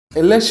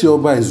Elesin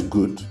Oba is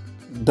good.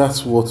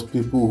 That's what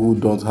people who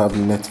don't have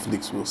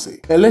Netflix will say.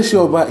 Elesin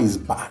Oba is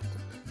bad.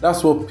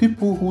 That's what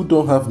people who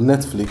don't have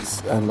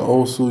Netflix and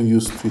also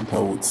use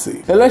Twitter would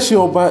say. Elesin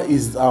Oba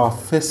is our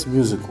first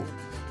musical.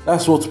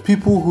 That's what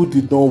people who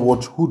did not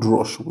watch Hood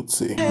Rush would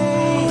say.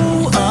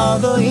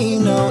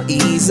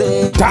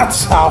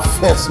 That's our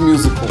first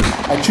musical.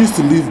 I choose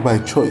to live by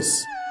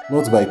choice,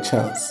 not by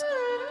chance.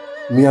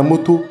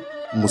 Miyamoto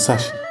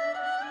Musashi.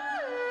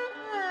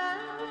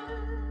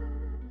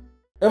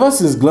 Ever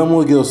since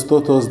Glamour Girls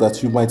taught us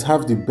that you might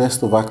have the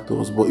best of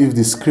actors, but if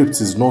the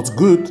script is not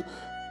good,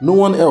 no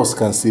one else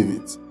can save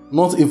it.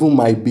 Not even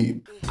my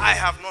babe. I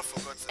have not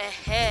forgotten.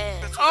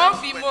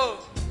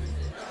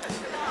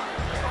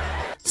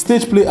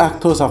 Stage play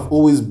actors have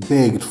always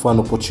begged for an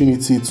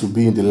opportunity to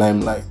be in the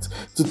limelight,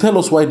 to tell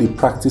us why they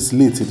practice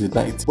late in the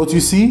night. But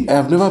you see, I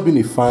have never been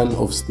a fan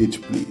of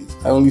stage plays.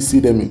 I only see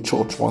them in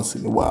church once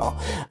in a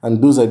while,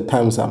 and those are the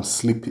times I'm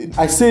sleeping.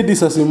 I say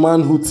this as a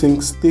man who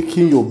thinks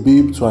taking your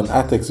babe to an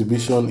art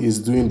exhibition is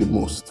doing the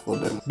most for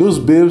them. Those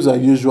babes are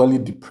usually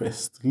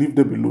depressed. Leave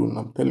them alone,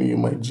 I'm telling you,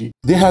 my G.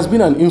 There has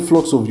been an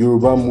influx of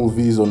Yoruba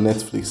movies on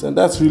Netflix, and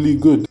that's really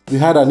good. We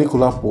had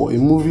Anikulapo, a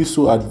movie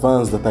so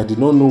advanced that I did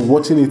not know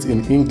watching it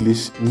in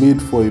English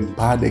made for a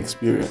bad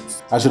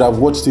experience. I should have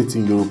watched it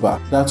in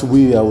Yoruba. That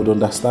way I would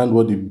understand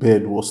what the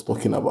bird was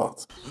talking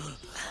about.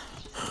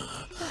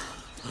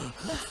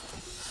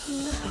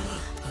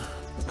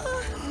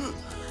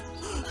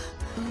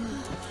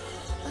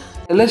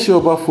 Elesin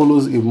Oba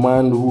follows a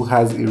man who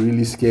has a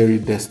really scary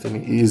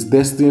destiny. He is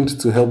destined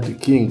to help the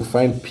king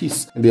find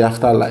peace in the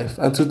afterlife,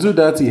 and to do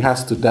that he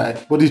has to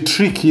die. But the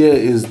trick here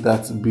is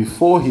that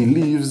before he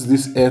leaves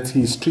this earth,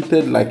 he is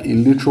treated like a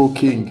literal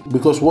king,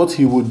 because what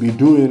he would be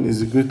doing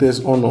is the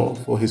greatest honor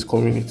for his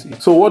community.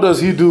 So what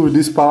does he do with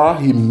this power?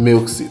 He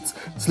milks it,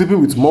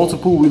 sleeping with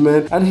multiple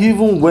women, and he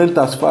even went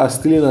as far as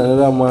stealing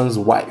another man's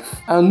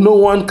wife. And no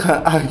one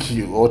can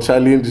argue or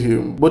challenge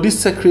him. But this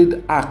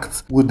sacred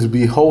act would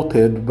be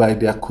halted by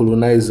their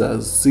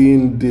colonizers,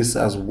 seeing this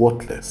as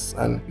worthless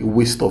and a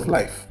waste of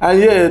life. And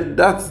yeah,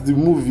 that's the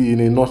movie in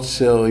a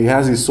nutshell. He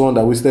has his son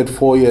that wasted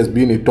 4 years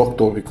being a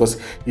doctor because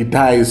he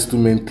dies to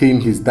maintain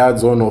his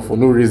dad's honor for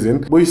no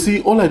reason. But you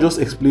see, all I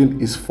just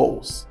explained is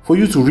false. For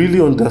you to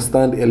really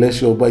understand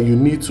Elesin Oba, you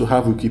need to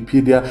have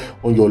Wikipedia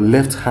on your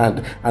left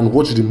hand and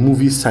watch the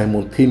movie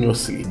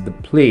simultaneously. The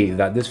play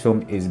that this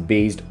film is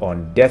based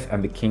on, Death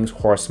and the King's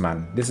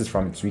Horseman. This is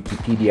from its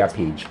Wikipedia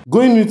page.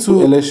 Going into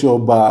Elesin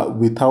Oba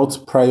without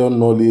prior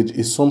knowledge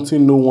is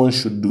something no one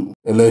should do.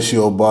 Elesin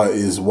Oba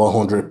is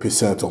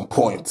 100% on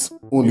point,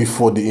 only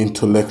for the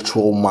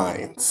intellectual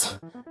minds.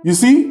 You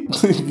see?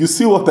 You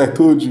see what I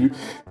told you?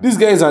 This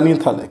guy is an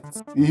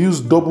intellect. He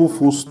used double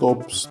full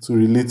stops to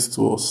relate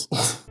to us.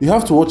 You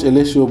have to watch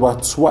Elesin Oba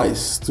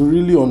twice to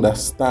really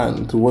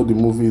understand what the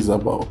movie is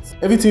about.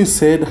 Everything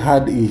said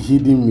had a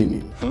hidden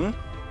meaning.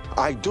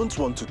 I don't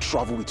want to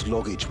travel with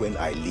luggage when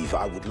I leave.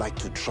 I would like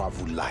to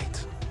travel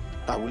light.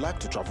 I would like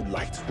to travel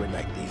light when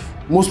I leave.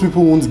 Most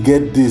people won't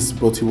get this,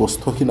 but he was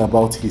talking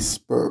about his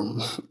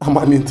sperm. I'm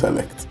an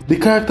intellect. The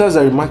characters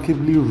are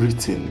remarkably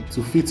written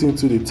to fit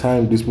into the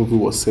time this movie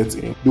was set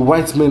in. The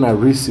white men are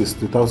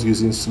racist without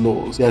using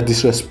slurs. They are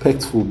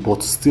disrespectful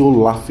but still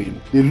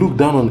laughing. They look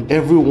down on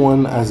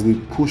everyone as they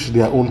push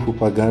their own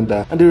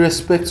propaganda, and they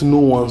respect no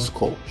one's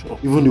culture,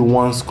 even the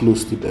ones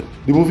close to them.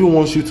 The movie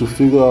wants you to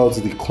figure out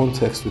the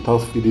context without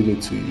feeding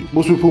it to you.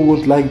 Most people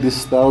won't like this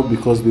style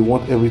because they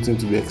want everything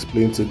to be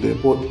explained to them.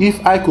 But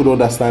if I could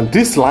understand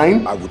this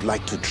line, I would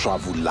like to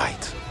travel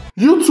light.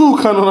 You too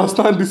can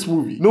understand this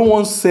movie. No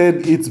one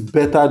said it's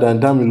better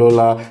than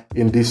Damilola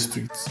in these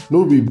streets.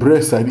 No be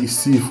breast I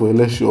see for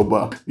Elesin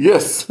Oba.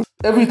 Yes.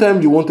 Every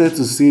time you wanted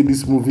to say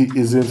this movie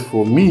isn't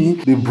for me,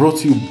 they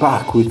brought you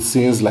back with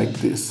scenes like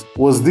this.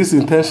 Was this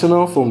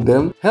intentional from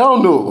them?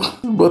 Hell no.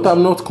 But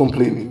I'm not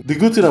complaining. The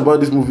good thing about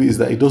this movie is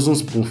that it doesn't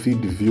spoon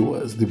feed the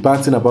viewers. The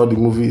bad thing about the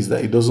movie is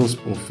that it doesn't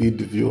spoon feed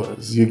the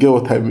viewers. You get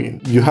what I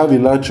mean? You have a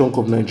large chunk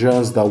of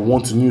Nigerians that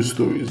want news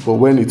stories, but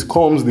when it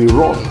comes, they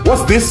run.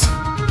 What's this?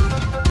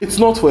 It's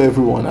not for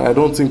everyone, and I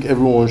don't think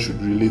everyone should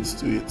relate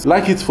to it.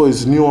 Like it for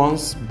its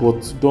nuance,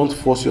 but don't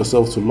force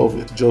yourself to love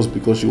it just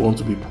because you want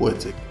to be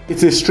poetic.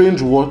 It's a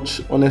strange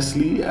watch,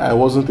 honestly. I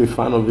wasn't a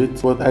fan of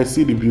it, but I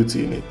see the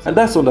beauty in it. And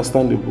that's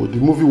understandable. The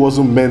movie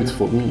wasn't meant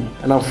for me,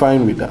 and I'm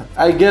fine with that.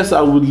 I guess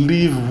I would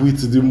leave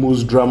with the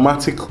most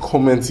dramatic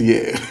comment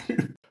here.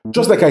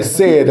 Just like I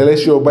said,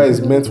 Elesin Oba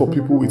is meant for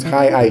people with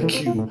high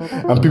IQ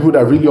and people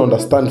that really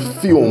understand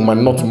film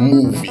and not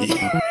movie.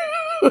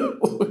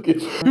 Okay.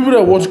 People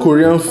that watch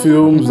Korean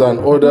films and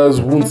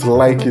others won't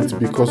like it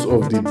because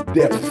of the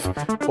depth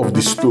of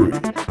the story,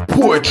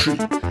 poetry,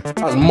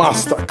 and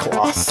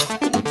masterclass.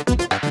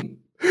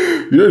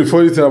 You know the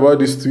funny thing about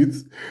this tweet?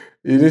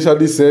 He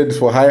initially said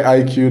for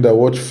high IQ that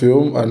watch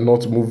film and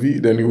not movie.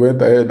 Then he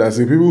went ahead and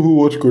said people who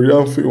watch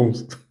Korean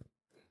films.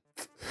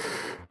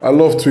 I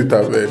love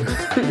Twitter,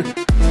 man.